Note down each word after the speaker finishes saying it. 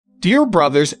Dear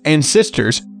brothers and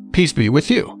sisters, peace be with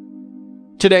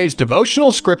you. Today's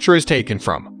devotional scripture is taken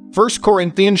from 1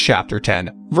 Corinthians chapter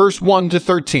 10, verse 1 to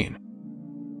 13.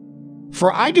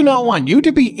 For I do not want you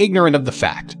to be ignorant of the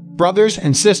fact, brothers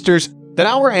and sisters, that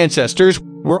our ancestors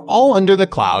were all under the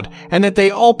cloud and that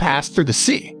they all passed through the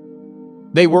sea.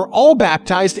 They were all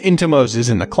baptized into Moses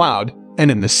in the cloud and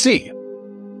in the sea.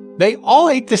 They all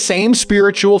ate the same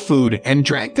spiritual food and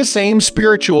drank the same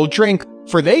spiritual drink,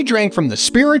 for they drank from the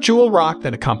spiritual rock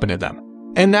that accompanied them,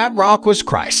 and that rock was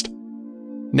Christ.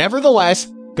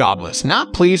 Nevertheless, God was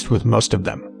not pleased with most of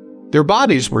them. Their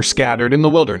bodies were scattered in the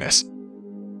wilderness.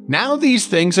 Now these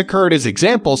things occurred as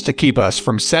examples to keep us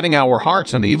from setting our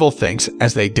hearts on evil things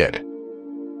as they did.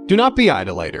 Do not be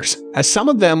idolaters, as some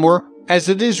of them were, as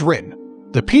it is written,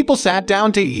 the people sat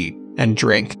down to eat and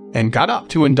drink and got up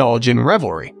to indulge in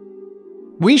revelry.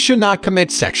 We should not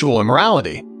commit sexual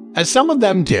immorality, as some of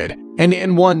them did, and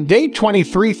in one day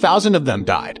 23,000 of them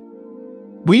died.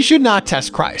 We should not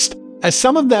test Christ, as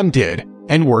some of them did,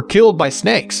 and were killed by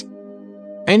snakes.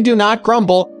 And do not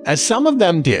grumble, as some of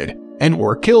them did, and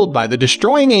were killed by the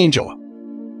destroying angel.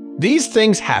 These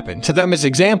things happened to them as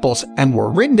examples and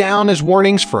were written down as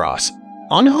warnings for us,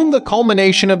 on whom the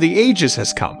culmination of the ages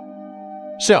has come.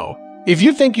 So, if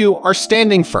you think you are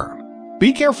standing firm,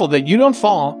 be careful that you don't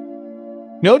fall.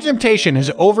 No temptation has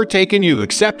overtaken you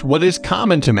except what is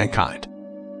common to mankind.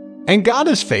 And God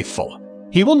is faithful.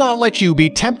 He will not let you be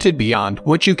tempted beyond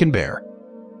what you can bear.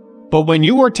 But when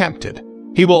you are tempted,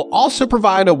 He will also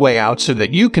provide a way out so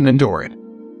that you can endure it.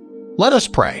 Let us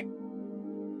pray.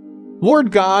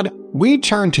 Lord God, we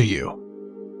turn to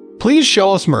you. Please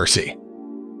show us mercy.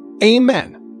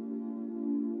 Amen.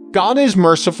 God is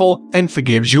merciful and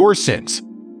forgives your sins.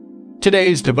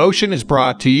 Today's devotion is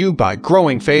brought to you by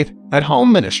Growing Faith at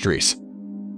Home Ministries.